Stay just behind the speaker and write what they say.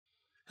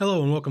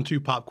Hello and welcome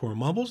to Popcorn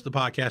Mumbles, the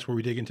podcast where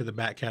we dig into the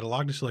back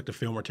catalog to select a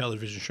film or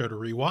television show to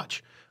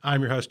rewatch. I'm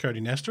your host, Cody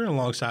Nestor, and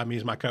alongside me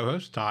is my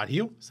co-host, Todd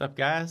Heel. What's up,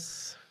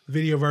 guys? The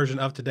video version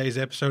of today's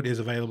episode is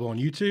available on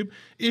YouTube.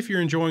 If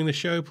you're enjoying the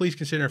show, please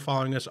consider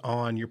following us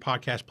on your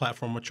podcast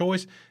platform of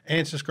choice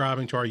and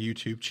subscribing to our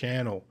YouTube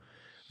channel.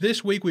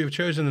 This week, we have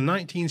chosen the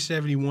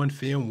 1971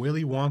 film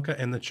Willy Wonka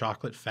and the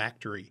Chocolate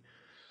Factory.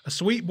 A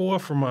sweet boy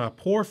from a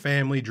poor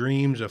family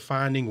dreams of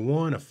finding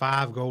one of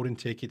 5 golden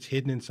tickets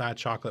hidden inside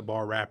chocolate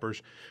bar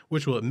wrappers,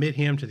 which will admit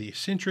him to the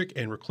eccentric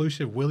and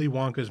reclusive Willy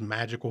Wonka's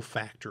magical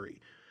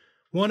factory.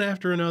 One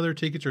after another,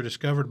 tickets are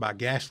discovered by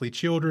ghastly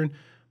children,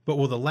 but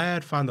will the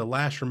lad find the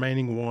last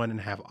remaining one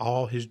and have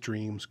all his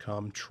dreams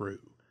come true?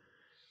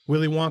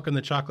 Willy Wonka and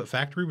the Chocolate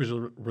Factory was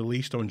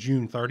released on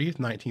June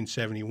 30th,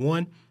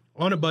 1971.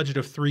 On a budget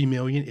of $3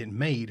 million, it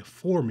made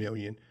 $4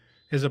 million.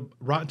 Has a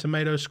Rotten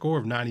Tomatoes score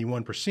of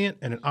 91%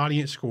 and an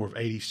audience score of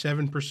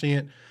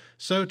 87%.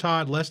 So,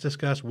 Todd, let's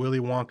discuss Willy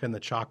Wonka and the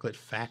Chocolate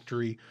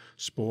Factory.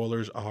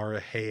 Spoilers are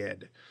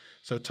ahead.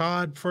 So,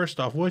 Todd, first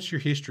off, what's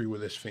your history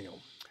with this film?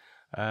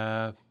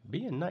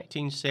 Being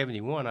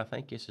 1971, I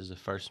think this is the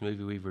first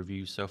movie we've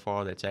reviewed so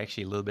far that's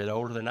actually a little bit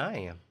older than I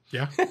am.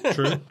 Yeah,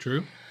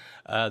 true.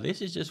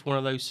 This is just one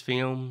of those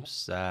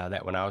films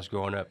that when I was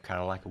growing up, kind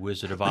of like a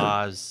Wizard of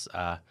Oz,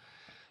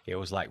 it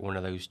was like one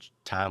of those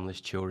timeless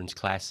children's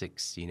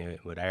classics. You know,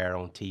 it would air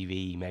on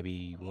TV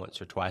maybe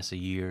once or twice a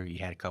year. You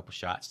had a couple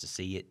shots to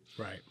see it.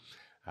 Right.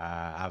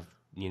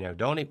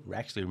 Don't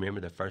actually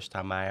remember the first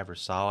time I ever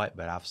saw it,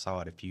 but I've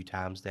saw it a few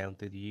times down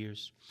through the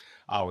years.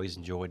 I always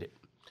enjoyed it.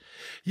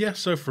 Yeah,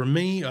 so for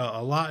me, a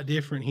lot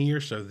different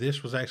here. So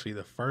this was actually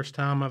the first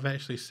time I've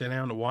actually sat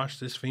down to watch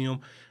this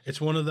film.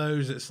 It's one of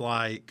those, it's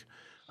like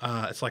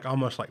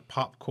almost like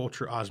pop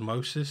culture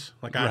osmosis.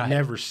 Like I've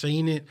never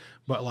seen it,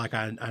 but like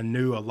I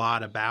knew a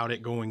lot about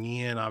it going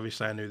in.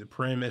 Obviously, I knew the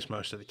premise,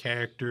 most of the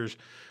characters.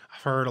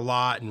 I've heard a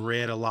lot and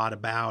read a lot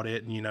about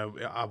it. And, you know,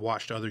 I've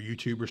watched other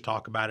YouTubers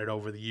talk about it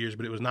over the years,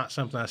 but it was not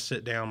something I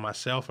sit down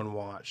myself and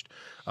watched.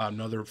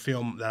 Another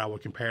film that I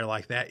would compare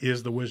like that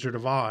is The Wizard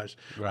of Oz.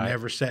 Right.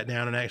 Never sat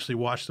down and actually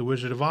watched The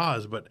Wizard of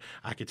Oz, but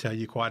I could tell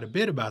you quite a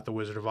bit about The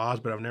Wizard of Oz,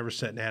 but I've never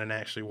sat down and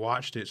actually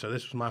watched it. So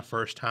this was my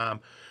first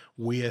time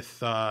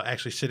with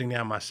actually sitting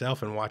down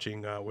myself and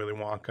watching Willy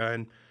Wonka,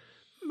 and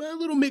a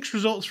little mixed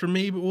results for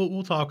me, but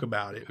we'll talk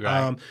about it.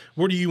 Right.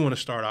 Where do you want to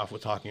start off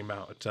with talking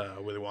about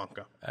Willy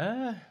Wonka?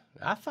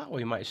 I thought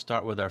we might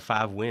start with our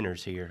 5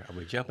 winners here. Are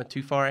we jumping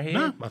too far ahead?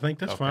 No, I think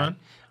that's fine.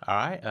 All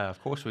right.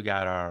 Of course, we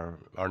got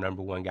our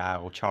number one guy,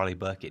 old Charlie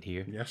Bucket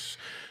here. Yes.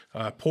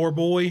 Poor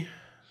boy.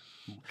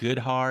 Good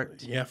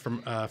heart. Yeah,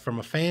 from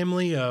a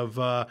family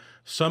of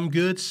some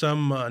good,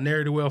 some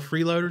ne'er-do-well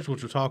freeloaders,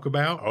 which we'll talk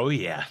about. Oh,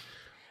 yeah.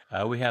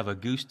 We have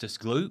Augustus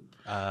Gloop.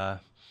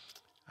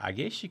 I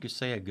guess you could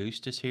say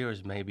Augustus here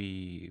is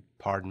maybe,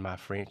 pardon my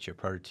French, your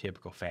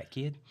prototypical fat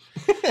kid.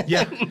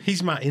 Yeah,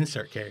 he's my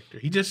insert character.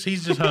 He's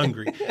just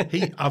hungry.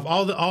 Of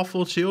all the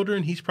awful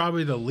children, he's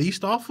probably the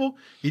least awful.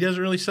 He doesn't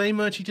really say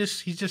much. He's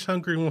just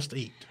hungry and wants to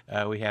eat.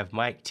 We have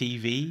Mike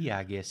TV.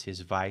 I guess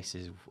his vice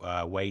is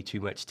way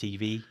too much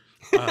TV.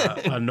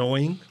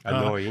 Annoying.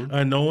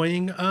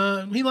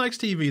 He likes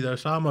TV though,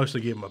 so I'll mostly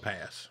give him a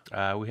pass.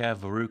 We have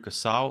Veruca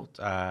Salt,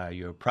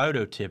 your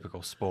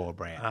prototypical spoiled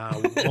brat.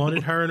 I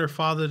wanted her and her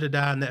father to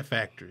die in that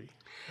factory.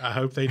 I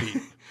hope they did.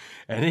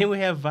 And then we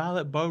have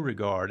Violet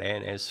Beauregard,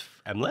 and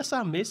unless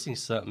I'm missing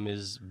something,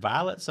 is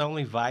Violet's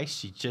only vice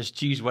she just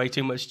chews way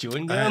too much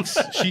chewing gum?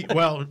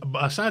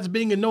 Besides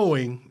being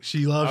annoying,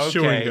 she loves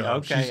chewing gum.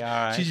 Okay, all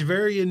right. She's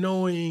very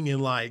annoying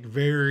and like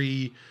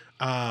very.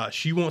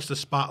 She wants the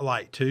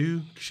spotlight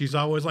too. She's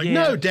always like,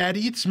 "No,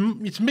 Daddy, it's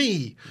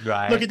me.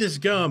 Right. Look at this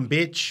gum,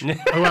 bitch."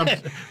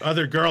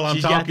 Other girl I'm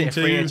she's talking got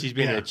that to. Friend she's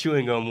been in a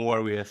chewing gum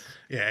war with.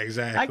 Yeah,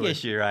 exactly. I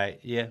guess you're right.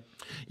 Yeah.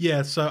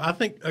 Yeah. So I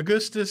think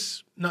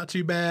Augustus not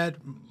too bad,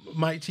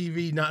 Mike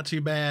TV not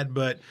too bad,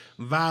 but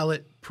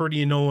Violet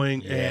pretty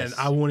annoying, and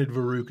I wanted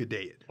Veruca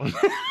dead.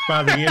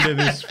 By the end of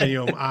this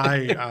film,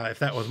 if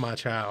that was my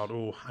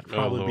child, I'd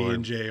probably be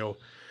in jail.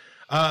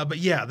 But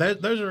yeah,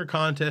 those are our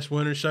contest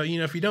winners. So, you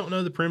know, if you don't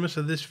know the premise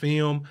of this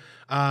film,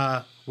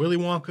 Willy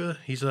Wonka,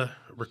 he's a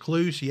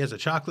recluse. He has a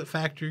chocolate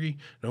factory.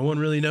 No one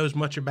really knows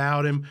much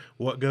about him,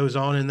 what goes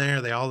on in there.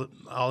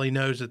 All he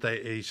knows is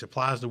that he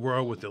supplies the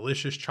world with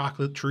delicious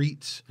chocolate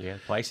treats. Yeah, the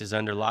place is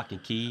under lock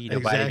and key.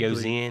 Nobody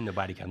goes in.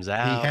 Nobody comes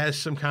out. He has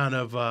some kind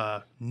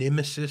of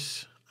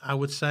nemesis, I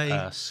would say.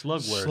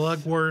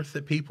 Slugworth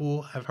that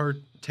people have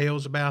heard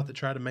tales about that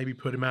try to maybe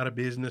put him out of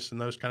business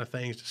and those kind of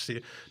things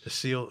to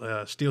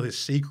steal his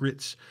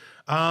secrets.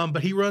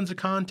 But he runs a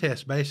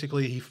contest.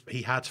 Basically,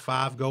 he hides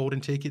 5 golden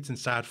tickets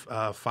inside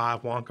 5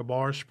 Wonka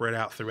bars spread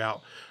out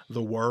throughout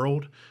the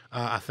world.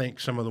 I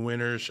think some of the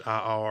winners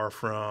are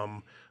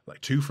from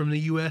like 2 from the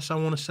U.S., I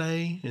want to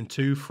say, and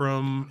 2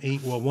 from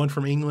 1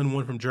 from England,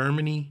 1 from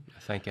Germany. I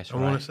think that's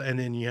right. And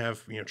then you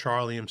have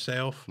Charlie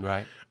himself.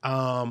 Right.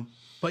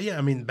 But yeah,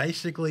 I mean,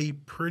 basically,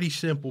 pretty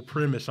simple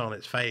premise on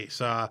its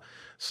face.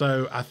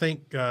 So I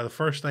think the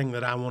first thing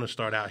that I want to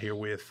start out here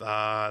with,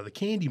 the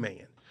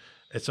Candyman.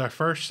 It's our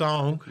first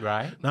song.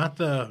 Right. Not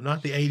the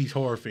 80s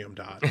horror film,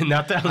 Todd.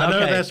 Not that. I know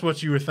okay. that's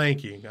what you were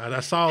thinking. I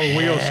saw the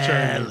wheels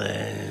turning.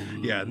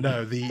 Helen. Yeah,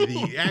 no,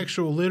 the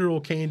actual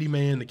literal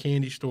Candyman, the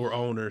candy store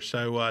owner.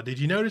 So did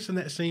you notice in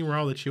that scene where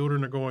all the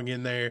children are going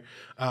in there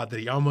that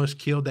he almost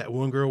killed that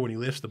one girl when he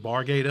lifts the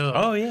bar gate up?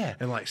 Oh, yeah.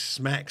 And like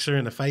smacks her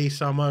in the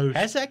face almost.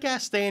 How's that guy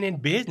staying in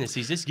business?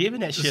 He's just giving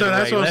that shit So away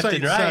that's what I'm left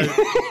and saying.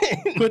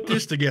 right. So put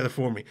this together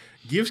for me.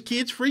 Gives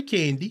kids free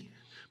candy,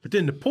 but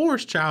then the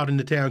poorest child in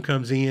the town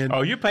comes in.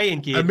 Oh, you're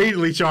paying, kid.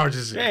 Immediately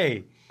charges it.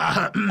 Hey,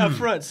 up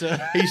front, son.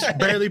 He's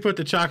barely put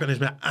the chocolate in his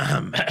mouth.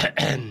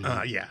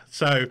 Yeah.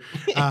 So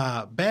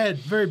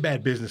very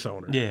bad business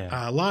owner. Yeah.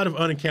 A lot of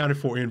unaccounted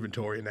for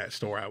inventory in that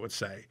store, I would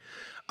say.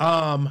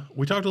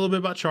 We talked a little bit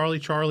about Charlie.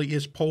 Charlie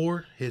is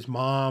poor. His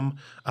mom,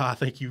 I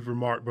think you've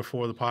remarked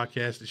before the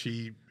podcast that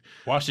she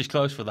Washed his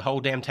clothes for the whole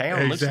damn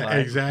town, looks like.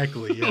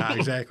 Exactly. Yeah,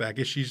 exactly. I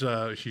guess she's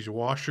a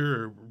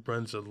washer or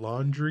runs a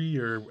laundry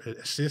or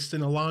assists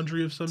in a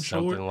laundry of some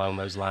Something sort. along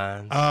those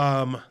lines.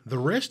 The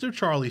rest of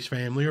Charlie's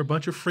family are a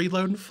bunch of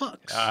freeloading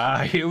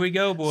fucks. Here we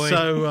go, boy.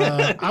 So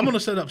I'm going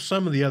to set up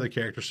some of the other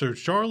characters. So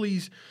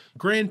Charlie's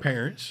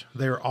grandparents,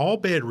 they're all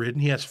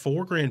bedridden. He has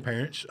 4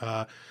 grandparents,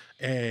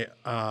 and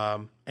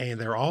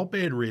they're all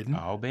bedridden.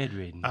 All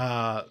bedridden.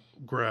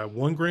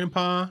 One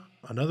grandpa,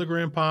 another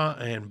grandpa,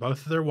 and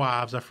both of their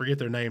wives. I forget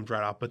their names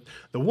right off, but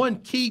the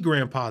one key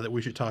grandpa that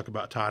we should talk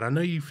about, Todd, I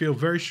know you feel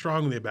very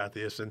strongly about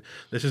this, and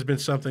this has been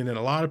something that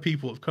a lot of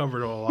people have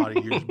covered over a lot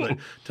of years, but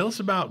tell us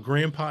about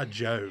Grandpa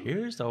Joe.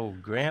 Here's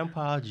old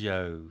Grandpa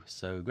Joe.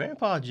 So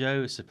Grandpa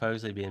Joe has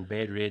supposedly been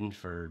bedridden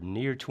for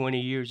near 20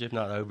 years, if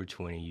not over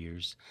 20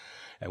 years.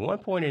 At one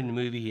point in the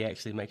movie, he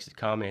actually makes a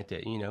comment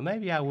that,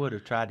 maybe I would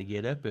have tried to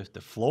get up if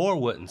the floor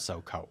wasn't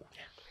so cold.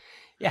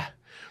 Yeah.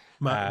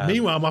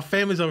 Meanwhile, my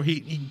family's over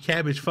here eating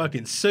cabbage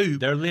fucking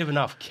soup. They're living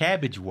off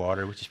cabbage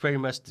water, which is pretty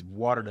much the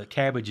water the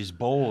cabbage is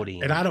boiled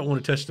in. And I don't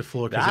want to touch the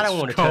floor because I it's don't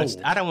want to cold.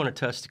 touch. I don't want to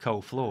touch the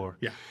cold floor.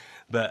 Yeah.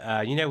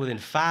 But within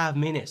 5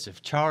 minutes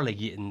of Charlie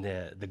getting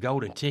the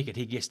golden ticket,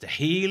 he gets the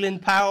healing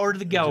power of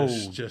the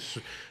gold.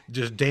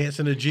 Just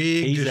dancing a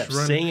jig. He's just up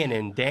running. singing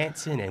and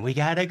dancing, and we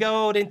got a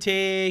golden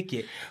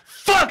ticket.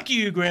 Fuck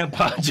you,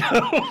 Grandpa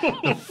Joe.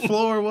 The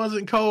floor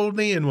wasn't cold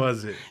then,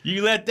 was it?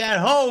 You let that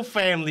whole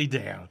family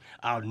down.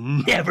 I'll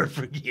never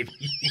forgive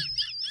you.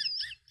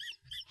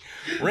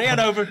 Ran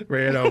over.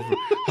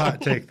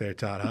 Hot take there,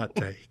 Todd. Hot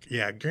take.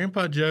 Yeah,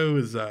 Grandpa Joe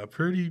is a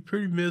pretty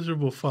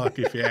miserable fuck,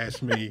 if you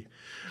ask me.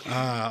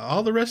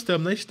 All the rest of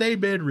them, they stay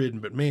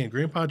bedridden, but man,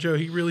 Grandpa Joe,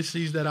 he really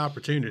sees that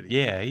opportunity.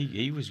 Yeah,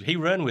 he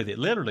run with it,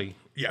 literally.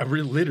 Yeah,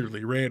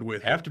 literally ran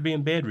with it. After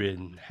being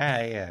bedridden.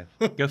 Hey,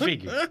 go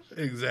figure.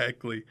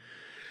 Exactly.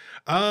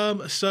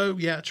 So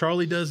yeah,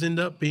 Charlie does end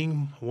up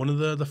being one of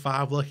the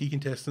 5 lucky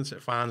contestants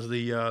that finds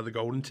the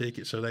golden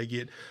ticket. So they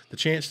get the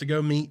chance to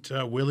go meet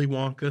Willy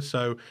Wonka.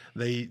 So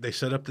they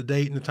set up the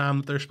date and the time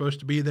that they're supposed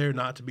to be there,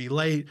 not to be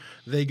late.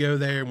 They go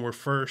there and we're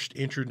first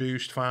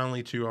introduced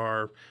finally to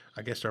our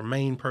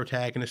main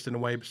protagonist in a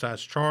way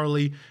besides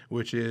Charlie,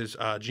 which is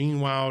Gene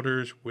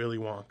Wilder's Willy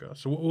Wonka.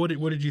 So what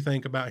did you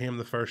think about him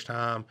the first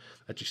time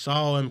that you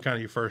saw him, kind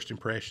of your first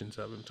impressions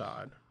of him,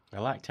 Todd? I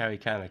liked how he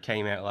kind of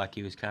came out like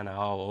he was kind of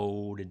all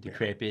old and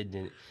decrepit.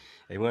 And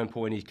at one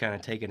point, he's kind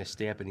of taking a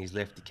step and he's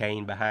left the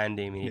cane behind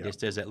him. And he just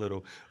does that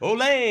little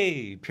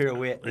Olay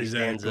pirouette. And he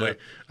stands up.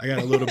 I got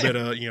a little bit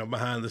of,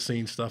 behind the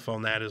scenes stuff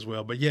on that as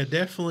well. But yeah,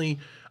 definitely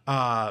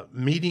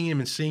meeting him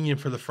and seeing him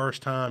for the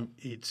first time,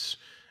 it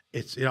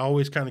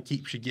always kind of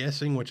keeps you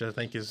guessing, which I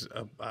think is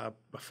a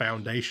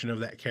foundation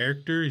of that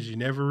character, is you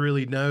never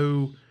really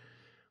know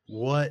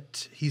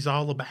what he's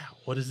all about.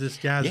 What is this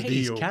guy's deal?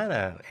 He's kind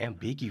of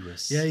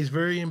ambiguous. Yeah, he's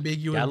very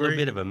ambiguous. Got a little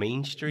bit of a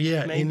mean streak,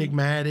 maybe?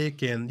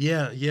 Enigmatic, and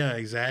yeah,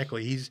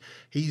 exactly. He's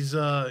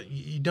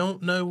you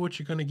don't know what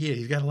you're going to get.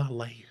 He's got a lot of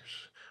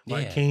layers,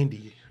 like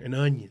candy and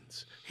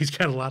onions. He's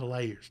got a lot of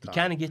layers. You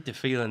kind of get the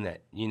feeling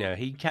that,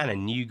 he kind of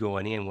knew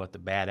going in what the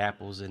bad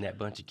apples and that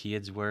bunch of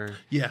kids were.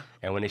 Yeah.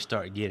 And when they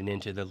start getting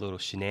into the little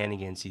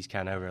shenanigans, he's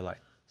kind of over like,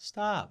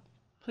 stop.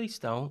 Please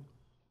don't.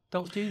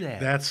 Don't do that.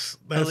 That's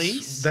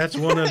Police? That's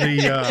one of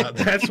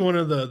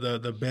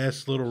the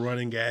best little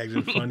running gags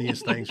and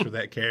funniest things for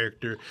that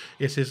character.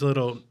 It's his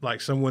little,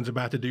 like, someone's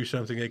about to do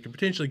something that could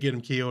potentially get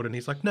him killed, and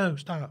he's like, "No,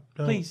 stop,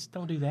 no. Please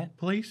don't do that.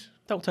 Please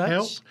don't touch.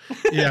 Help."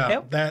 Yeah,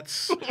 Help.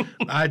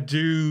 I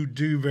do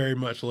very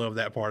much love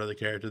that part of the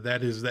character.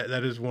 That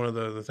is one of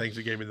the things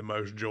that gave me the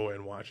most joy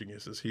in watching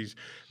this. Is he's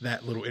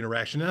that little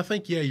interaction. And I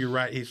think you're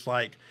right. He's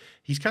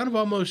kind of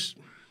almost,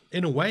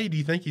 in a way. Do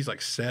you think he's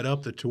like set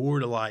up the tour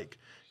to like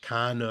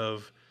kind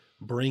of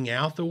bring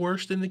out the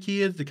worst in the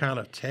kids, to kind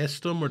of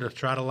test them, or to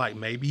try to like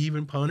maybe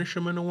even punish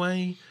them in a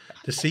way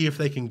to see if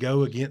they can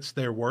go against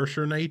their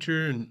worser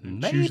nature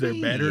and choose their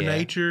better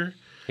nature?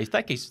 He's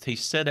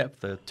set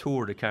up the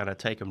tour to kind of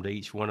take them to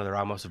each one of their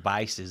almost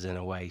vices in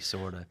a way,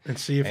 sort of, and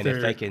see if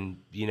they can,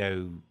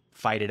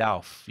 fight it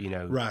off,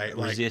 Right,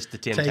 like resist the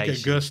temptation. take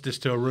Augustus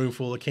to a room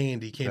full of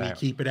candy. Can he Right.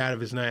 keep it out of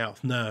his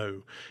mouth?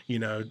 No.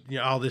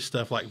 All this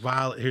stuff like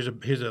Violet. Here's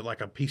a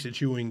like a piece of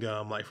chewing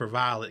gum. Like for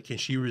Violet, can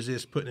she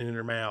resist putting it in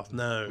her mouth?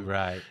 No.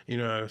 Right.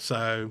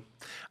 So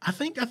I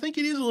think it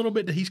is a little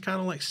bit that he's kind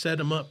of like set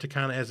him up to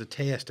kind of as a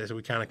test as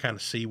we kind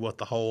of see what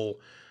the whole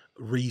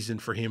reason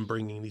for him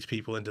bringing these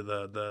people into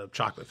the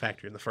chocolate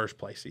factory in the first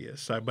place is.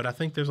 So, but I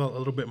think there's a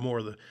little bit more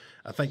of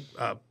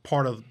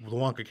part of the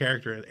Wonka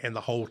character and the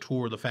whole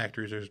tour of the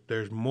factories.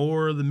 There's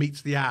more than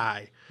meets the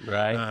eye,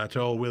 Right. to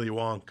old Willy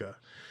Wonka.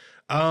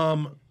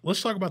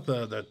 Let's talk about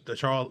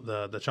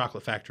the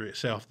chocolate factory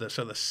itself.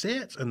 So the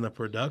sets and the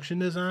production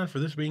design for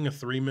this being a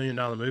 $3 million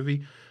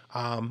movie,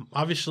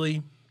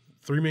 obviously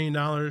 $3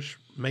 million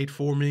made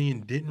 $4 million,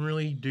 didn't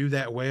really do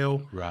that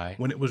well Right.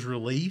 when it was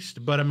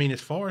released. But I mean,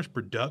 as far as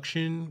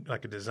production,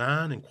 like a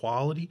design and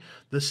quality,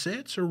 the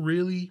sets are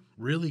really,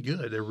 really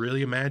good. They're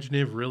really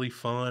imaginative, really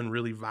fun,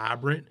 really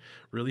vibrant,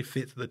 really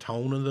fits the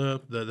tone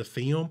of the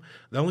film.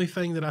 The only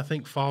thing that I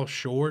think falls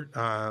short,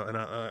 and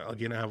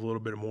again, I have a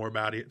little bit more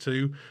about it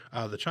too.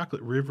 The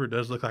chocolate river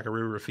does look like a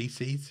river of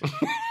feces.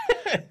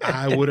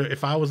 I would have,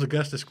 if I was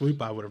Augustus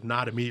Gloop, I would have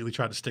not immediately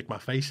tried to stick my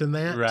face in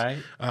that. Right.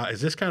 Is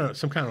this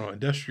some kind of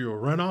industrial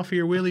runoff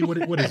here, Willie?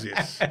 What is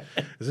this?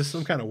 Is this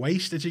some kind of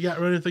waste that you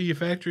got running through your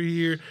factory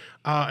here?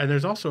 And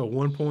there's also at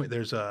one point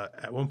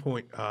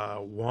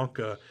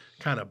Wonka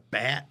kind of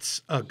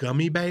bats a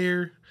gummy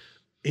bear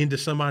into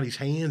somebody's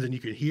hands, and you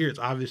could hear it's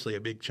obviously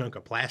a big chunk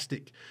of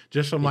plastic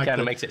just from It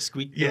kind of makes it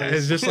squeak. yeah, noise.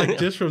 it's just like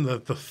just from the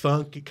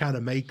thunk it kind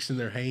of makes in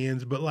their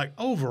hands. But like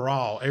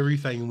overall,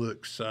 everything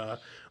looks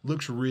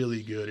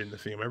really good in the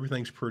film.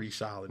 Everything's pretty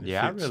solid. It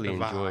Yeah, I fits really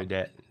the vibe.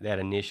 enjoyed that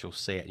initial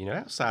set.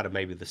 Outside of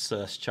maybe the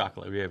sus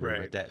chocolate river,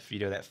 Right. but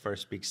that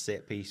first big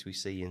set piece we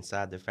see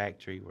inside the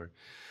factory where,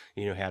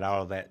 had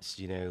all of that,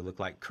 look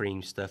like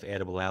cream stuff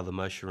edible out of the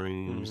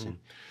mushrooms, and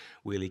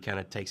Willie kind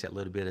of takes that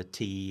little bit of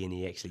tea and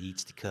he actually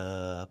eats the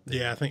cup.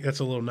 Yeah, I think that's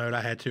a little note I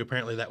had too.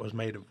 Apparently, that was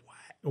made of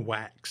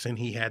wax, and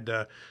he had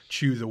to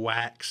chew the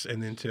wax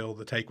and until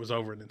the take was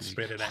over and then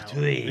spit it out.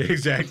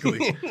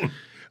 Exactly.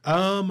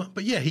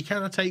 But yeah, he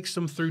kind of takes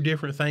them through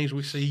different things.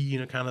 We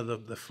see, kind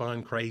of the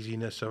fun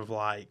craziness of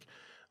like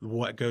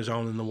what goes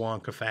on in the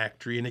Wonka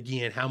factory, and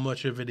again, how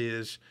much of it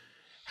is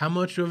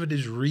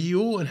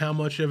real and how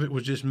much of it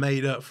was just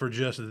made up for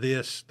just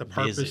the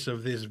purpose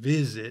of this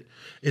visit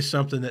is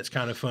something that's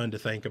kind of fun to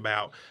think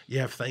about. You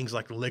have things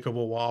like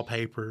lickable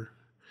wallpaper,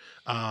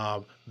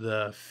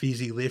 the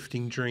fizzy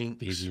lifting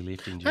drinks.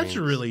 That's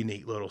a really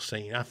neat little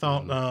scene. I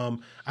thought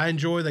I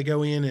enjoy they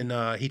go in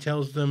and he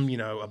tells them,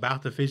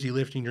 about the fizzy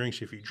lifting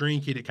drinks. If you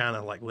drink it, it kind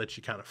of like lets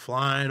you kind of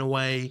fly in a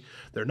way.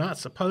 They're not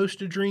supposed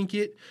to drink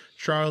it.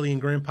 Charlie and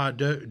Grandpa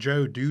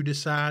Joe do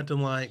decide to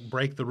like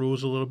break the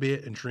rules a little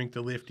bit and drink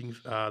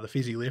the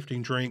fizzy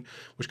lifting drink,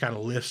 which kind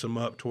of lifts them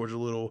up towards a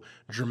little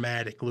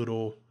dramatic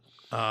little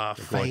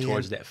Going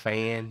towards that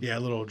fan. Yeah,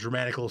 a little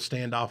dramatic little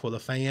standoff with a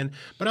fan.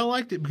 But I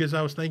liked it because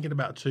I was thinking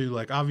about too,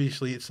 like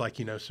obviously it's like,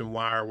 some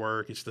wire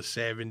work. It's the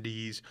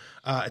 70s.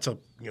 It's a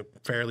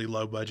fairly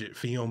low budget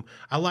film.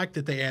 I like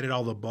that they added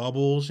all the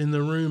bubbles in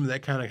the room.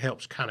 That kind of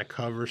helps kind of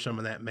cover some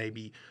of that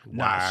maybe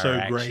not so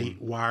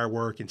great wire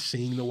work and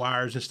seeing the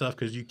wires and stuff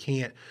because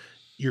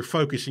you're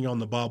focusing on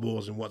the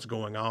bubbles and what's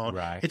going on.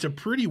 Right. It's a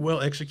pretty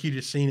well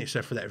executed scene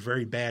except for that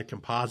very bad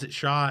composite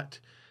shot.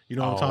 You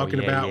know what I'm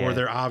talking about? Yeah. Where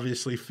they're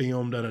obviously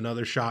filmed on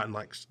another shot and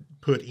like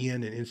put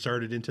in and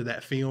inserted into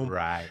that film.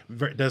 Right.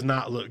 Does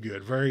not look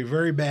good. Very,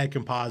 very bad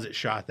composite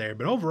shot there.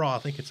 But overall, I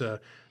think it's a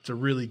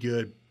really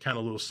good kind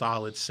of little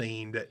solid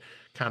scene that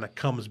kind of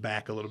comes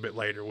back a little bit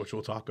later, which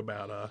we'll talk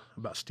about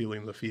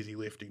stealing the fizzy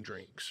lifting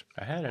drinks.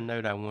 I had a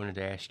note I wanted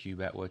to ask you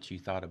about what you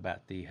thought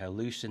about the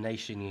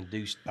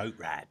hallucination-induced boat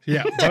ride.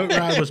 Yeah, boat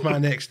ride was my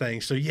next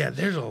thing. So yeah,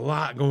 there's a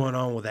lot going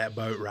on with that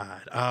boat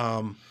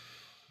ride.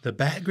 The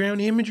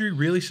background imagery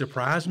really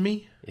surprised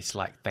me. It's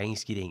like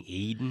things getting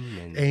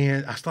eaten,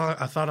 and I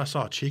thought I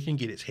saw a chicken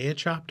get its head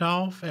chopped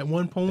off at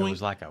one point. It was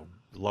like a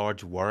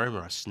large worm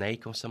or a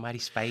snake on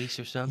somebody's face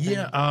or something.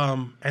 Yeah,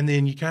 and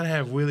then you kind of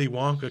have Willy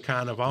Wonka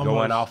kind of almost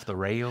going off the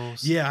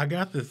rails. Yeah, I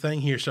got the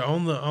thing here. So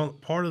on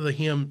part of the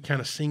him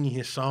kind of singing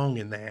his song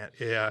in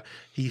that,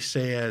 he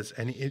says,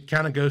 and it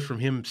kind of goes from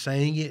him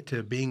saying it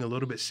to being a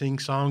little bit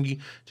sing-songy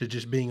to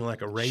just being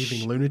like a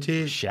raving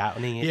lunatic.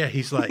 Shouting it. Yeah,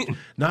 he's like,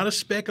 not a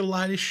speck of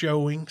light is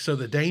showing, so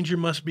the danger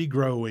must be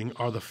growing.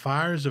 Are the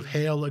fires of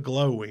hell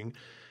a-glowing?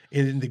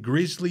 And the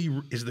grizzly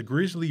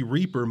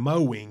reaper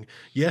mowing.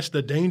 Yes,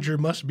 the danger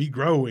must be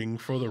growing,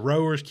 for the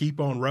rowers keep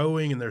on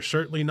rowing, and they're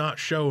certainly not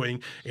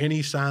showing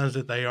any signs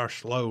that they are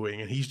slowing.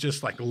 And he's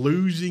just like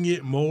losing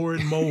it more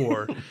and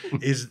more.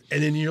 And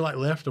then you're like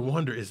left to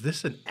wonder: is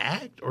this an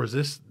act, or is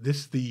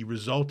this the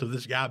result of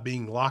this guy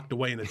being locked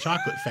away in a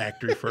chocolate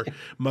factory for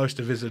most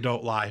of his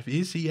adult life?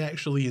 Is he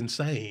actually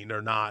insane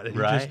or not? And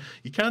right.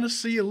 You kind of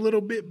see a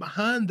little bit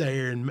behind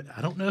there, and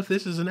I don't know if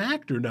this is an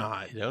act or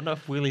not. You don't know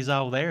if Willie's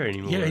all there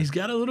anymore. Yeah, he's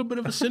got a little bit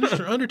of a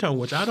sinister undertone,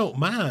 which I don't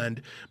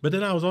mind. But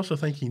then I was also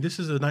thinking, this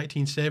is a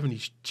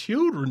 1970s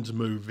children's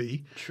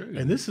movie. True.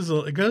 And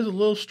it goes a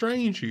little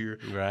strange here.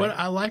 Right. But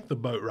I like the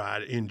boat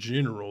ride in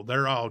general.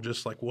 They're all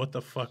just like, what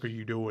the fuck are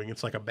you doing?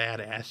 It's like a bad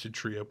acid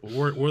trip.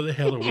 Where the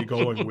hell are we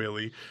going,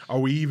 Willie? Are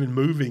we even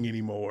moving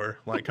anymore?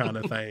 Like kind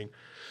of thing.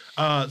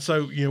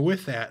 So,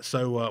 with that,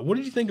 what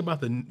did you think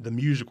about the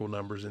musical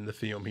numbers in the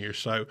film here?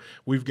 So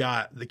we've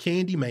got the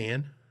Candy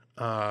Man.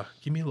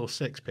 Give me a little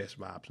Sex Pest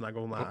vibes, not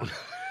gonna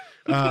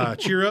lie.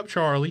 Cheer Up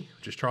Charlie,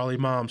 which is Charlie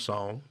Mom's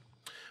song.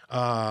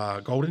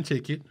 Golden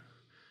Ticket,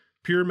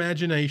 Pure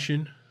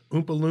Imagination,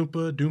 Oompa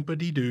Loompa, Doompa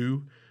Dee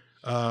Doo,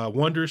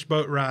 Wondrous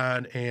Boat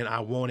Ride, and I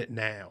Want It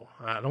Now.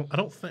 I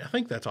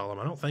think that's all of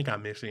them. I don't think I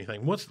missed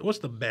anything. What's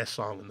the best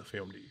song in the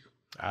film to you?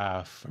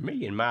 For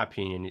me, in my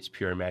opinion, it's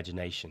Pure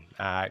Imagination.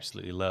 I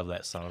absolutely love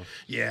that song.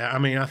 Yeah, I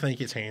mean, I think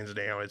it's hands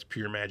down, it's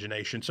Pure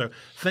Imagination. So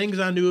things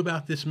I knew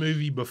about this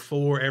movie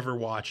before ever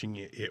watching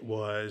it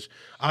was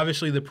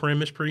obviously the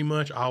premise pretty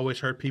much. I always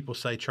heard people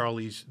say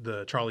Charlie's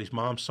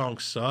Mom's song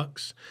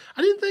sucks.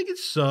 I didn't think it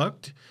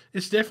sucked.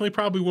 It's definitely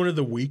probably one of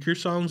the weaker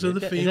songs of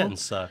the film. It doesn't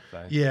suck,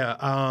 though.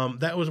 Yeah,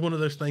 that was one of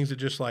those things that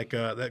just like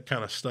that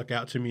kind of stuck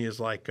out to me as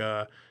like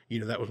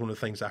that was one of the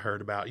things I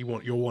heard about.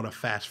 You'll want to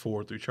fast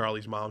forward through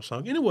Charlie's Mom's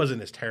song, and it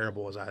wasn't as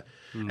terrible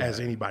as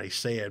anybody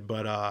said.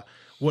 But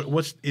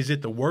is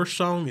it the worst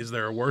song? Is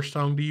there a worse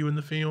song to you in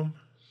the film?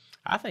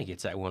 I think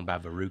it's that one by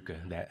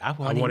Veruca. That I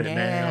want it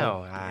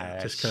now.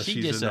 Just because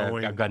she's just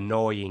annoying. a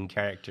annoying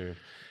character.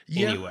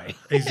 Yeah, anyway,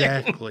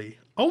 exactly.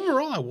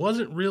 Overall, I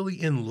wasn't really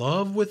in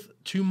love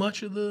with too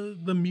much of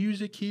the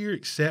music here,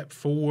 except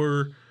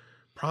for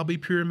probably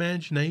Pure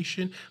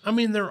Imagination. I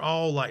mean, they're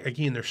all like,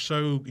 again, they're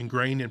so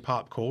ingrained in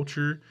pop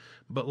culture,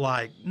 but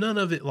like none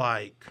of it,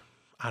 like,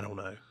 I don't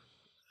know,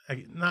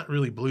 not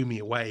really blew me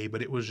away,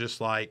 but it was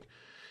just like,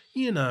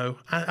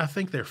 I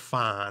think they're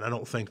fine. I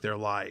don't think they're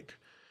like,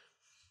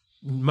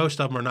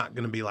 most of them are not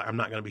going to be like, I'm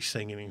not going to be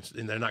singing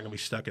and they're not going to be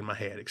stuck in my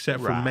head,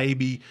 except for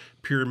maybe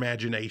Pure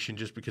Imagination,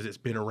 just because it's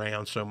been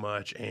around so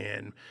much,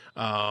 and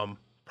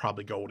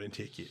probably Golden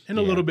Ticket and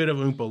a little bit of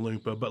Oompa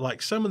Loompa. But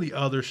like some of the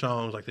other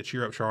songs, like the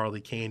Cheer Up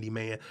Charlie, Candy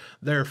Man,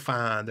 they're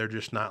fine. They're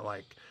just not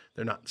like,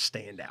 they're not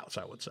standouts,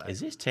 I would say. Is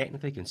this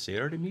technically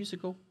considered a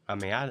musical? I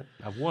mean,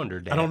 I've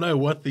wondered that. I don't know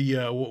what the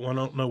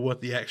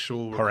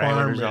actual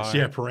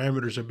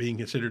parameters are being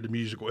considered a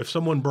musical. If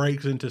someone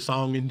breaks into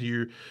song into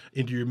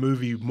your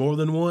movie more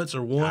than once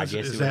or once, I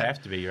guess it would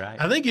have to be, right?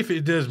 I think if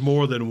it does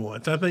more than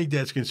once, I think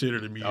that's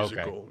considered a musical.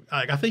 Okay.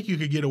 Like, I think you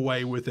could get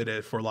away with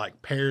it for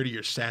like parody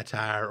or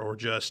satire or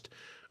just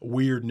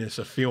weirdness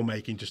of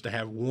filmmaking just to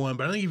have one.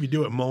 But I think if you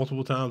do it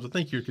multiple times, I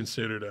think you're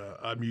considered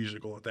a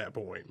musical at that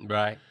point.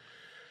 Right.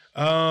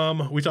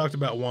 We talked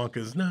about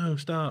Wonka's no,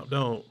 stop,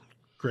 don't.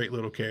 Great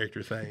little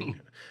character thing.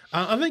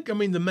 I think,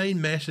 the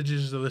main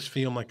messages of this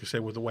film, like I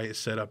said, with the way it's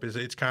set up, is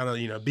it's kind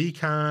of, be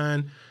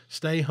kind,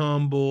 stay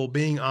humble,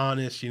 being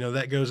honest,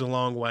 that goes a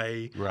long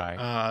way.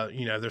 Right.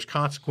 There's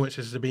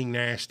consequences to being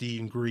nasty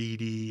and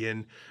greedy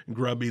and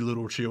grubby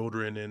little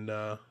children.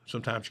 And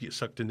sometimes you get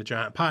sucked into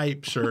giant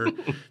pipes or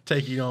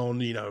taking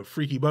on,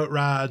 freaky boat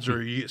rides,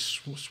 or you get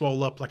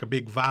swole up like a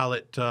big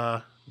violet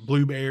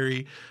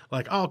blueberry,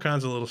 like all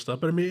kinds of little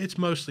stuff. But it's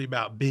mostly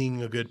about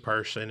being a good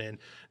person and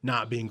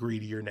not being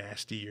greedy or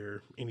nasty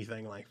or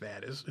anything like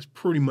that. Is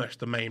pretty much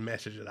the main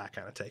message that I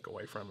kind of take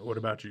away from it. What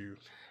about you?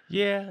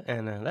 Yeah,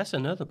 and that's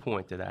another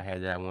point that I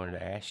had that I wanted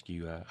to ask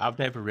you. I've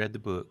never read the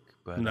book,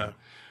 but no.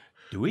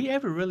 Do we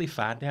ever really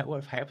find out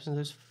what happens to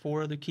those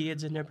 4 other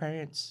kids and their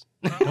parents?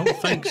 I don't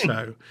think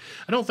so.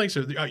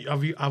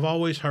 I've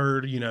always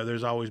heard,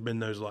 there's always been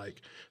those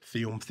like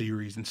film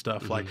theories and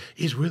stuff like,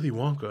 is Willy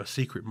Wonka a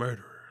secret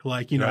murderer?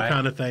 Like,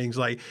 kind of things.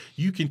 Like,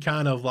 you can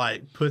kind of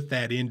like put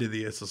that into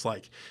this. It's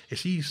like,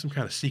 is he some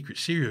kind of secret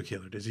serial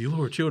killer? Does he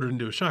lure children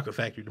into a chocolate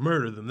factory to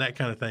murder them? That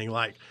kind of thing.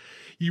 Like,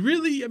 you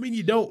really,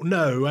 you don't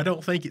know. I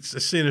don't think it's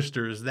as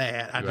sinister as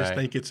that. I just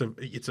think it's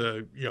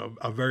a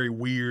very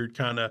weird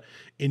kind of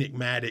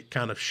enigmatic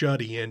kind of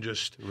shut-in,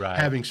 just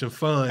having some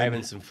fun.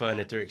 Having some fun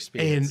at their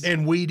expense.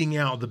 And weeding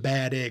out the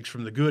bad eggs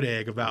from the good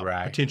egg about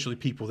potentially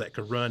people that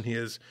could run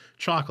his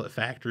chocolate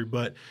factory.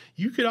 But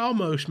you could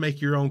almost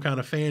make your own kind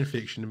of fan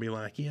fiction and be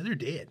like, yeah, they're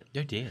dead.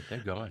 They're dead. They're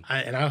gone.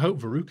 And I hope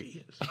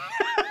Veruca is.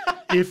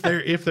 If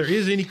there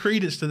is any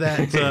credence to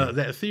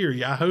that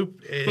theory, I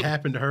hope it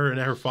happened to her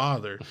and her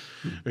father.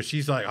 But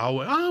she's like, oh,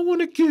 I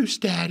want a goose,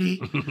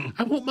 Daddy.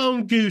 I want my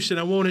own goose, and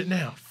I want it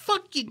now.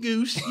 Fuck you,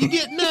 goose. You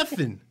get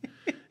nothing.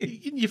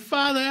 Getting your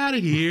father out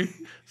of here,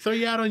 throw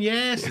you out on your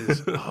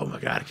asses. Oh, my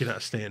God, I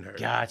cannot stand her.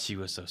 God, she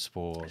was so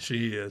spoiled.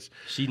 She is.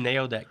 She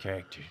nailed that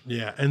character.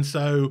 Yeah, and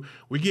so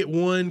we get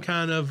one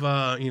kind of,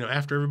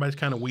 after everybody's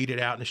kind of weeded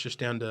out, and it's just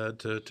down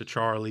to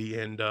Charlie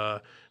and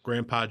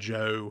Grandpa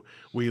Joe,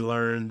 we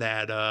learn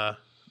that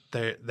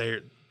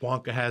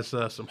Wonka has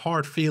some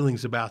hard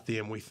feelings about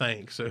them, we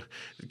think. So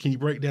can you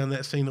break down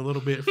that scene a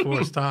little bit for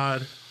us,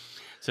 Todd?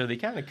 So they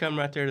kind of come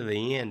right there to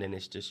the end, and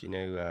it's just,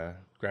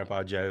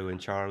 Grandpa Joe and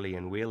Charlie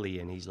and Willie,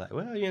 and he's like,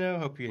 well,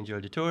 hope you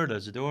enjoyed the tour.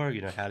 Does the door,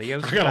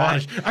 adios. I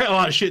got a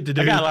lot of shit to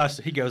do.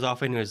 He goes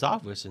off into his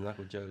office, and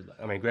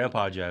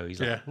Grandpa Joe,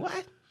 he's like,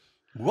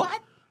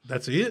 what?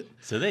 That's it?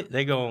 So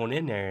they go on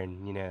in there,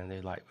 and,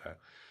 they're like,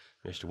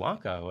 Mr.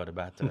 Wonka, what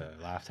about the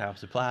lifetime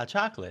supply of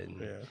chocolate?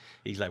 And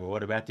he's like, well,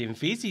 what about them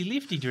fizzy,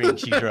 lifty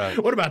drinks you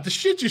drunk? What about the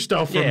shit you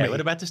stole from me? Yeah,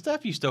 what about the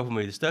stuff you stole from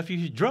me? The stuff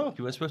you drunk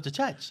you weren't supposed to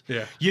touch?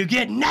 Yeah. You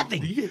get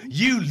nothing.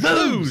 You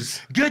lose.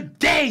 Good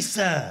day,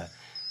 sir.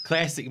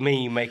 Classic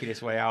meme making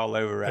its way all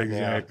over right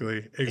now.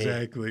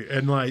 Exactly.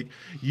 And like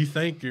you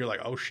think you're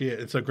like, oh shit.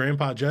 And so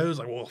Grandpa Joe's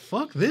like, well,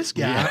 fuck this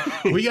guy.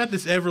 Yeah. We got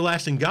this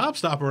everlasting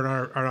gobstopper in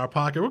our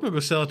pocket. We're gonna go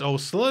sell it to old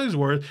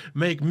Slowsworth,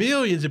 make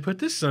millions, and put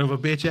this son of a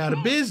bitch out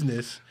of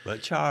business.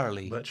 But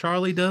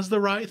Charlie does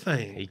the right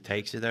thing. He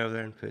takes it over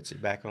there and puts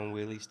it back on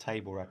Willie's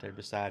table right there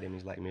beside him.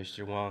 He's like,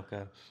 Mr.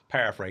 Wonka.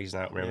 Paraphrasing,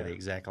 I don't remember the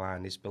exact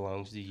line. This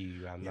belongs to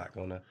you. I'm not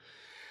gonna.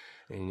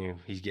 And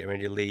he's getting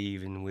ready to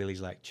leave, and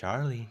Willie's like,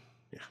 Charlie.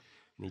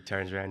 And he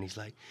turns around and he's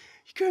like,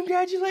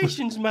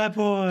 congratulations, my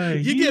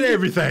boy. You get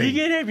everything. You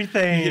get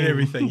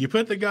everything. You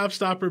put the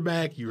gobstopper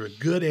back. You're a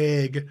good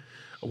egg.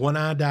 When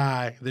I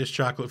die, this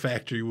chocolate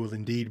factory will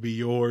indeed be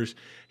yours.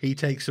 He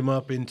takes him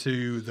up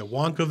into the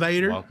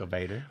Wonkavator.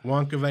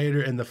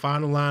 And the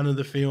final line of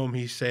the film,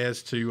 he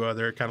says to,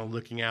 they're kind of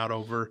looking out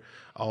over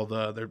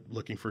they're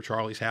looking for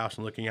Charlie's house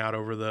and looking out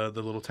over the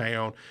little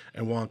town.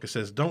 And Wonka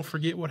says, don't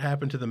forget what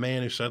happened to the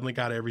man who suddenly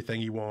got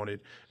everything he wanted.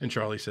 And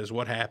Charlie says,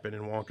 what happened?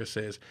 And Wonka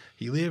says,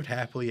 he lived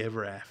happily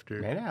ever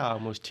after. Man, I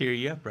almost tear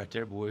you up right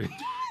there, boy.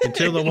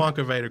 Until the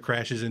Wonkavator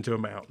crashes into a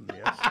mountain,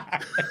 yes.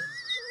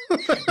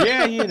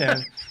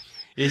 Yeah,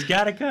 it's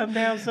got to come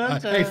down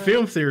sometime. Hey,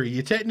 film theory,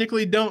 you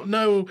technically don't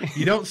know.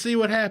 You don't see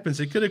what happens.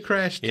 It could have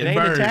crashed and burned.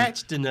 It ain't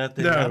attached to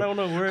nothing. No, I don't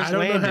know where it's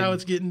landing. I don't know how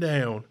it's getting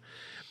down.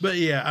 But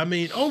yeah, I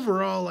mean,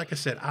 overall, like I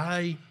said,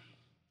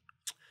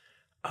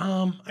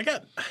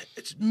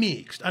 it's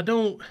mixed. I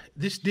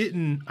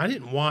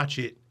didn't watch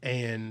it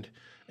and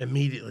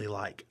immediately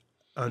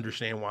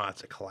understand why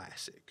it's a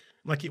classic.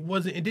 Like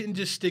it didn't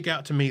just stick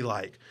out to me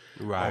like,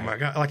 right. Oh my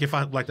God.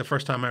 Like the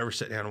first time I ever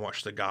sat down and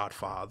watched The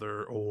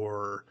Godfather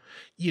or,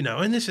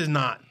 and this is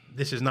not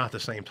the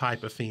same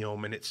type of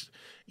film. And it's,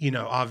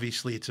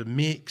 obviously it's a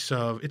mix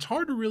of, it's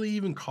hard to really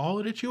even call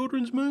it a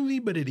children's movie,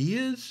 but it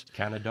is.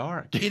 Kind of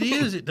dark. It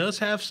is. It does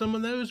have some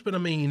of those, but I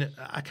mean,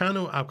 I kind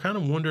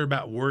of wonder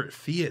about where it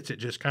fits. It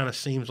just kind of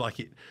seems like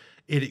it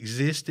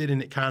existed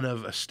and it kind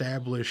of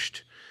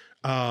established,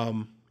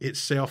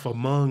 itself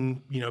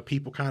among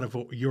people kind of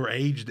your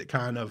age that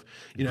kind of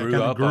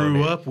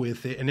grew up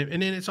with it, and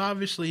then it's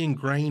obviously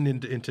ingrained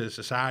into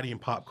society and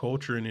pop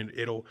culture, and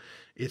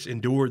it's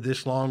endured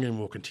this long and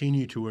will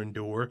continue to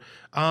endure.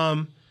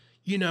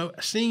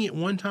 Seeing it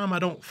one time, I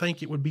don't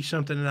think it would be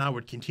something that I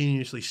would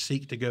continuously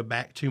seek to go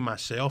back to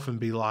myself and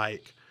be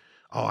like,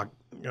 oh,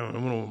 I'm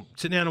gonna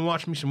sit down and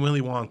watch me some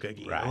Willy Wonka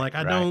again. Right,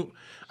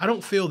 I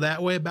don't feel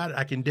that way about it.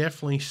 I can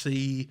definitely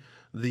see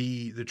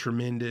the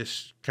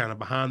tremendous kind of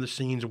behind the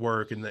scenes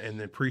work and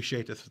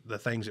appreciate the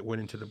things that went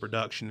into the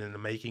production and the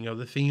making of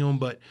the film.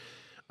 But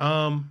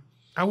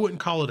I wouldn't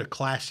call it a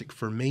classic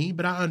for me,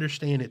 but I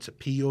understand its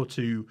appeal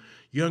to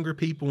younger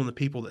people and the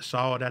people that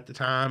saw it at the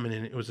time. And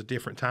it was a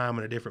different time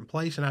and a different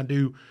place. And I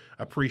do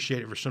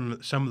appreciate it for some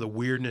of the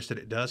weirdness that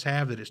it does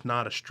have, that it's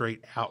not a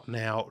straight out and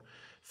out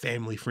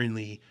family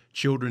friendly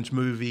children's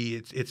movie.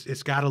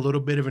 It's got a little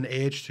bit of an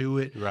edge to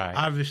it. Right.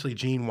 Obviously,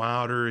 Gene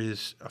Wilder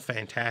is a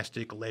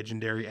fantastic,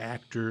 legendary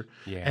actor.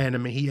 Yeah. And I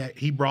mean,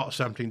 he brought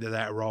something to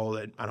that role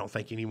that I don't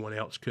think anyone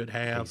else could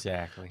have.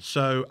 Exactly.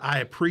 So I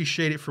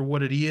appreciate it for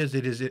what it is.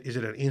 Is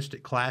it an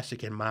instant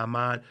classic in my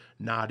mind?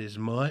 Not as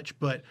much,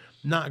 but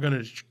not going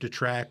to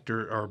detract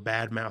or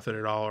badmouth it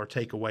at all or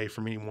take away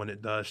from anyone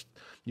that does.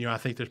 I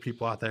think there's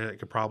people out there that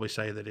could probably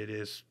say that it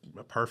is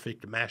a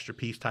perfect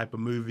masterpiece type of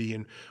movie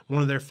and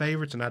one of their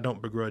favorites, and I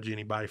don't begrudge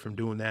anybody from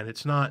doing that.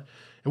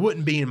 It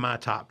wouldn't be in my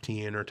top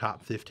 10 or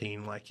top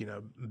 15,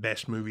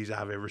 best movies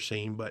I've ever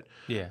seen, but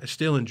it's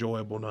still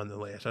enjoyable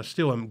nonetheless. I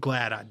still am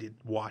glad I did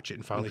watch it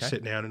and finally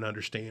sit down and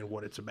understand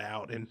what it's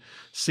about and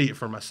see it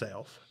for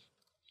myself.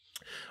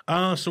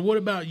 So what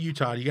about you,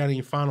 Todd? You got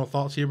any final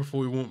thoughts here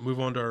before we move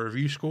on to our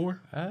review score?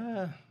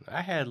 I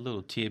had a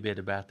little tidbit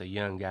about the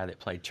young guy that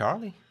played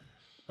Charlie.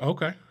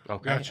 Okay.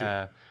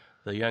 Gotcha.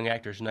 The young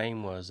actor's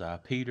name was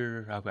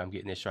Peter, I hope I'm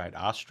getting this right,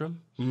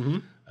 Ostrom.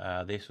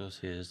 Mm-hmm. This was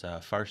his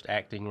first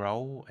acting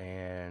role,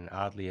 and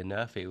oddly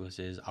enough, it was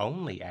his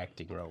only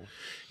acting role.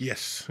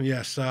 Yes.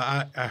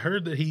 I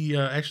heard that he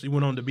actually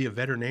went on to be a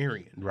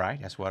veterinarian. Right,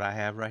 that's what I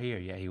have right here.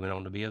 Yeah, he went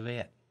on to be a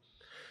vet.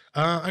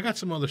 I got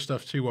some other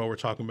stuff, too, while we're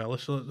talking about.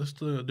 Let's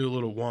do a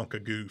little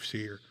Wonka goofs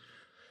here.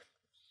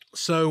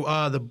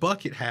 So the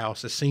bucket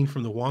house, a scene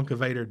from the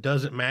Wonkavator,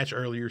 doesn't match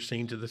earlier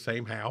scenes of the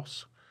same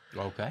house.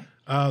 Okay.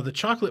 The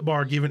chocolate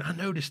bar given, I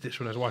noticed this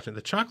when I was watching,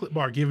 the chocolate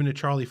bar given to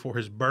Charlie for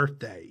his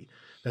birthday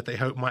that they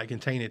hope might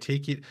contain a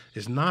ticket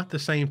is not the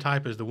same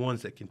type as the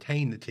ones that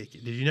contain the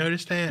ticket. Did you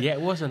notice that? Yeah,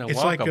 it wasn't a It's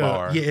Wonka like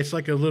bar. yeah, it's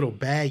like a little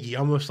baggie,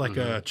 almost like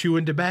a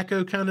chewing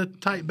tobacco kind of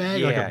type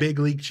bag, like a Yeah. big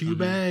league chew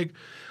bag.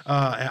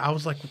 And I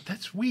was like,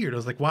 that's weird. I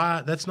was like,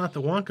 why? That's not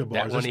the Wonka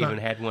bar. That one even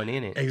had one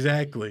in it.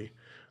 Exactly.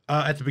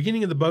 At the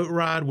beginning of the boat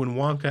ride, when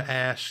Wonka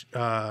asks,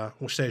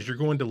 says, "You're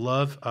going to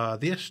love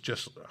this,"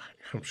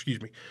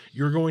 excuse me,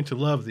 "You're going to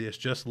love this,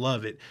 just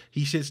love it."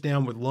 He sits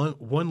down with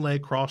one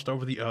leg crossed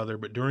over the other,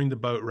 but during the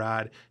boat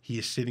ride, he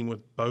is sitting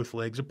with both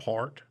legs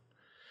apart.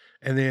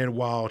 And then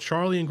while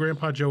Charlie and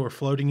Grandpa Joe are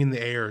floating in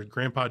the air,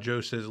 Grandpa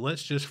Joe says,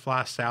 "Let's just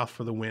fly south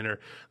for the winter."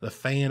 The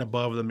fan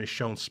above them is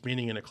shown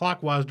spinning in a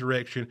clockwise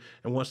direction,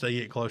 and once they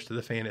get close to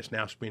the fan, it's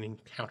now spinning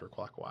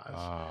counterclockwise.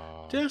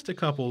 Oh, Just a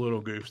couple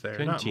little goofs there.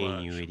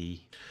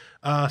 continuity.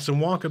 Not much. Some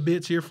Wonka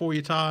bits here for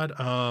you, Todd.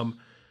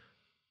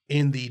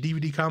 In the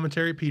DVD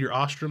commentary, Peter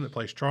Ostrom, that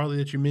plays Charlie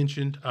that you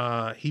mentioned,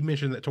 he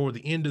mentioned that toward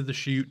the end of the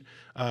shoot,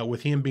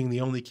 with him being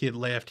the only kid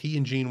left, he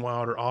and Gene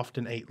Wilder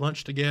often ate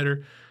lunch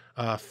together.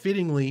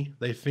 Fittingly,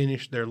 they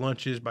finished their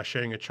lunches by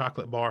sharing a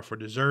chocolate bar for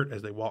dessert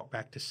as they walked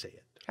back to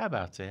set. How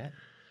about that?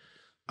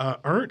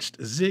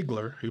 Ernst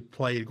Ziegler, who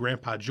played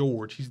Grandpa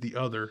George, he's the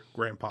other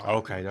grandpa.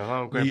 Okay,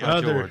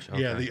 Grandpa George.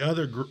 Okay. Yeah, the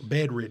other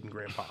bedridden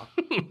grandpa.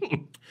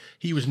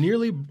 He was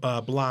nearly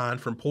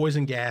blind from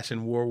poison gas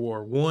in World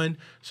War I,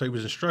 so he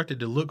was instructed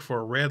to look for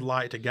a red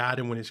light to guide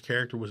him when his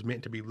character was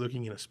meant to be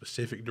looking in a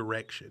specific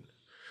direction.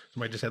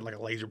 Somebody just had like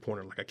a laser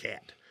pointer, like a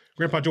cat.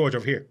 Grandpa George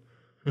over here.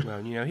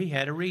 Well, he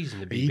had a reason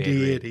to be He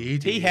bedridden.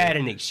 did. He had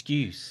an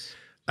excuse.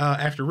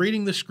 After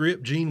reading the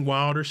script, Gene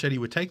Wilder said he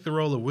would take the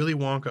role of Willy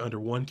Wonka under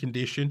one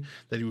condition,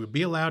 that he would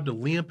be allowed to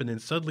limp and then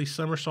suddenly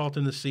somersault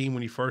in the scene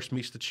when he first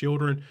meets the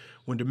children.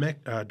 When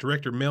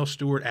director Mel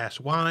Stewart asked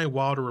why,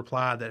 Wilder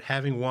replied that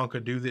having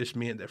Wonka do this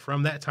meant that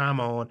from that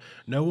time on,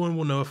 no one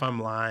will know if I'm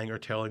lying or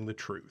telling the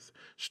truth.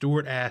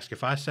 Stewart asked,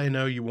 "If I say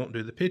no, you won't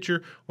do the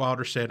picture?"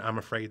 Wilder said, "I'm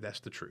afraid that's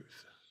the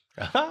truth."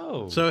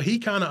 Oh. So he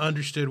kind of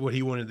understood what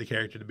he wanted the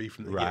character to be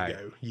from the Right.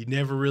 get-go. You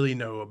never really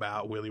know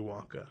about Willy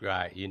Wonka.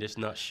 Right, you're just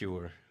not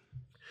sure.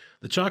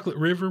 The chocolate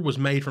river was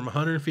made from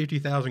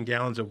 150,000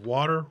 gallons of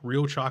water,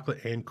 real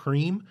chocolate, and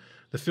cream.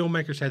 The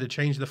filmmakers had to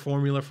change the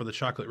formula for the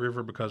chocolate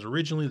river because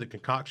originally the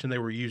concoction they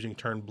were using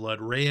turned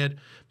blood red.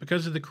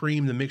 Because of the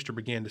cream, the mixture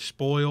began to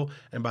spoil,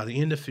 and by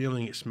the end of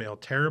filming, it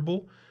smelled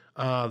terrible.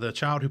 The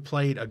child who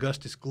played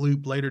Augustus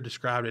Gloop later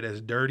described it as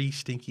dirty,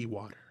 stinky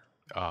water.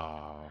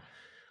 Oh.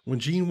 When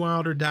Gene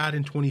Wilder died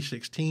in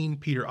 2016,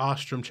 Peter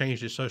Ostrom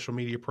changed his social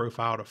media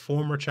profile to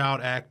former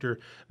child actor,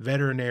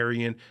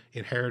 veterinarian,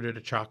 inherited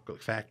a chocolate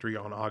factory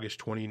on August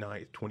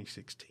 29th,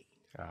 2016.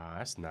 Oh,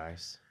 that's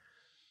nice.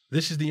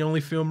 This is the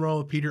only film role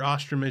of Peter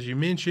Ostrom, as you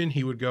mentioned.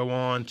 He would go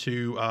on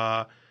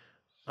to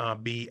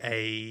be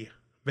a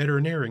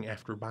veterinarian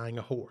after buying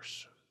a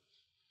horse.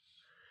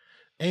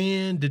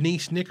 And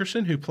Denise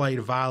Nickerson, who played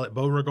Violet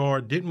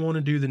Beauregard, didn't want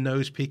to do the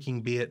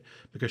nose-picking bit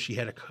because she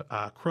had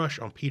a crush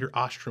on Peter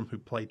Ostrom, who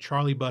played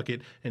Charlie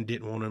Bucket, and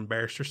didn't want to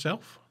embarrass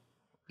herself.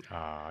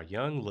 Ah,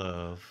 young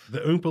love. The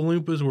Oompa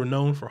Loompas were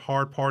known for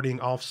hard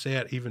partying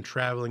off-set, even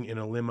traveling in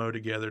a limo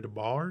together to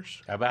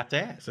bars. How about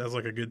that? Sounds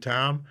like a good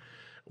time.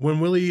 When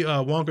Willy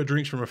Wonka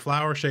drinks from a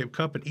flower-shaped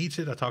cup and eats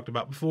it, I talked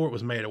about before, it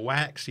was made of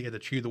wax. He had to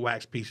chew the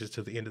wax pieces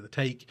to the end of the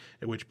take,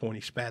 at which point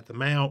he spat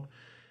them out.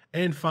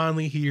 And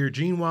finally here,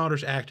 Gene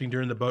Wilder's acting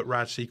during the boat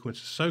ride sequence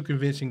is so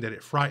convincing that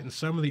it frightened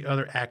some of the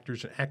other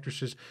actors and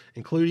actresses,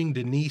 including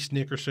Denise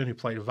Nickerson, who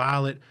played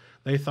Violet.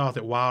 They thought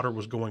that Wilder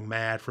was going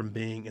mad from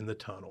being in the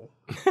tunnel.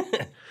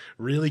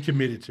 Really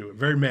committed to it.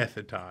 Very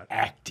method, Todd.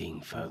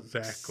 Acting, folks.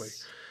 Exactly.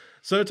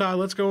 So, Todd,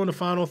 let's go into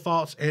final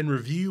thoughts and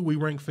review. We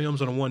rank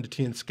films on a 1 to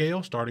 10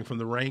 scale, starting from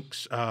the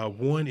ranks.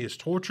 1 is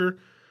torture,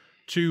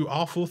 2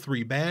 awful,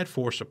 3 bad,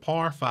 4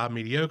 subpar, 5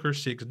 mediocre,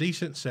 6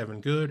 decent,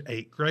 7 good,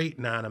 8 great,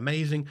 9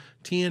 amazing,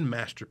 10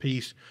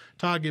 masterpiece.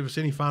 Todd, give us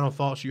any final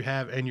thoughts you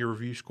have and your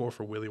review score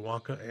for Willy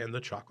Wonka and the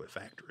Chocolate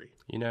Factory.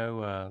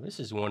 This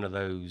is one of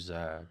those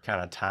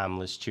kind of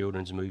timeless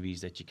children's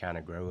movies that you kind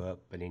of grow up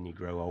and then you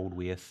grow old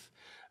with.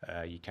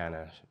 You kind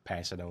of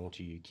pass it on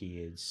to your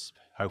kids.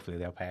 Hopefully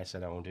they'll pass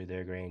it on to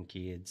their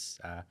grandkids.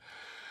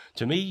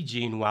 To me,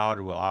 Gene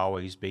Wilder will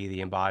always be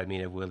the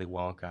embodiment of Willy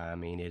Wonka. I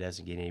mean, it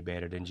doesn't get any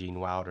better than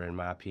Gene Wilder, in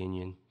my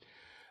opinion.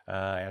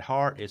 At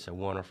heart, it's a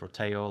wonderful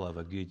tale of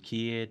a good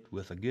kid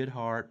with a good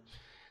heart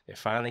that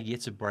finally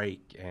gets a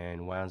break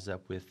and winds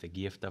up with the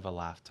gift of a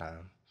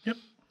lifetime. Yep.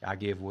 I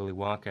give Willy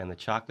Wonka and the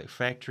Chocolate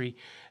Factory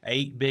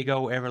 8 big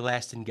old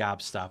everlasting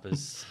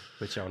gobstoppers,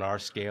 which on our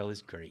scale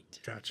is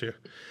great. Gotcha.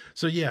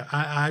 So yeah,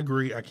 I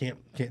agree. I can't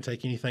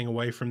take anything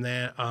away from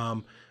that.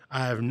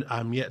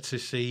 I'm yet to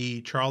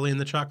see Charlie and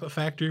the Chocolate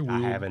Factory. I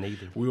haven't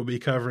either. We will be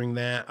covering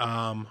that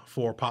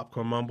for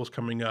Popcorn Mumbles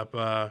coming up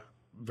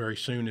very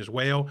soon as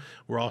well.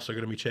 We're also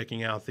going to be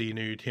checking out the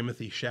new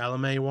Timothy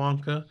Chalamet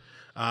Wonka.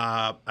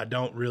 I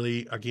don't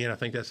really, again, I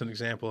think that's an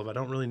example of I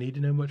don't really need to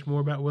know much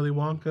more about Willy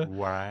Wonka.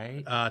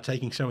 Right.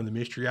 Taking some of the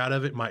mystery out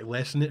of it might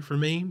lessen it for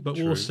me, but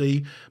we'll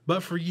see.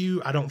 But for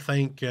you, I don't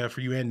think,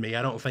 for you and me,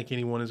 I don't think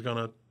anyone is going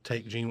to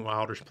take Gene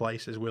Wilder's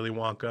place as Willy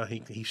Wonka.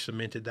 He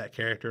cemented that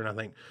character and I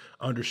think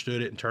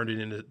understood it and turned it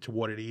into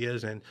what it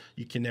is, and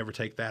you can never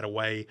take that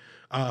away.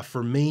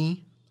 For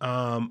me,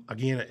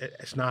 again,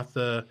 it's not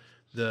the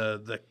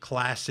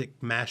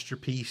classic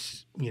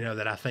masterpiece,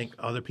 that I think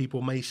other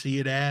people may see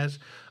it as,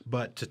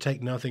 but to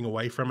take nothing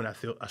away from it,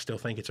 I still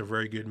think it's a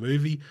very good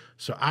movie.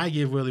 So I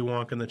give Willy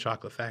Wonka and the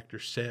Chocolate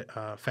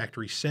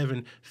Factory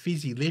 7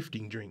 fizzy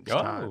lifting drinks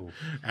time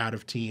out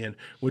of 10,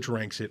 which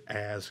ranks it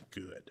as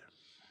good.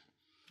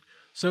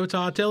 So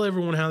Todd, tell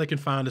everyone how they can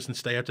find us and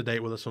stay up to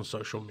date with us on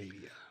social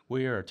media.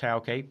 We are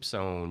Towel Capes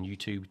on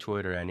YouTube,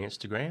 Twitter, and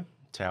Instagram.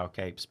 Towel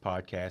Capes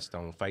Podcast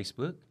on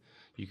Facebook.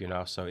 You can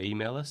also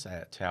email us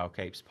at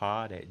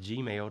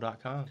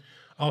towelcapespod@gmail.com.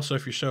 Also,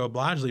 if you're so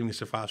obliged, leaving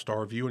us a 5-star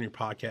review on your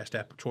podcast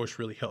app of choice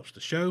really helps the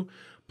show.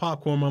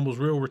 Popcorn Mumbles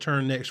will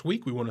return next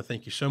week. We want to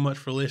thank you so much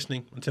for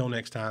listening. Until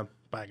next time,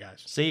 bye,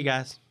 guys. See you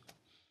guys.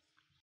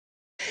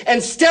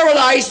 And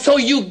sterilize so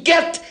you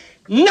get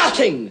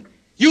nothing.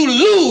 You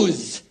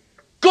lose.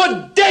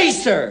 Good day,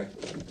 sir.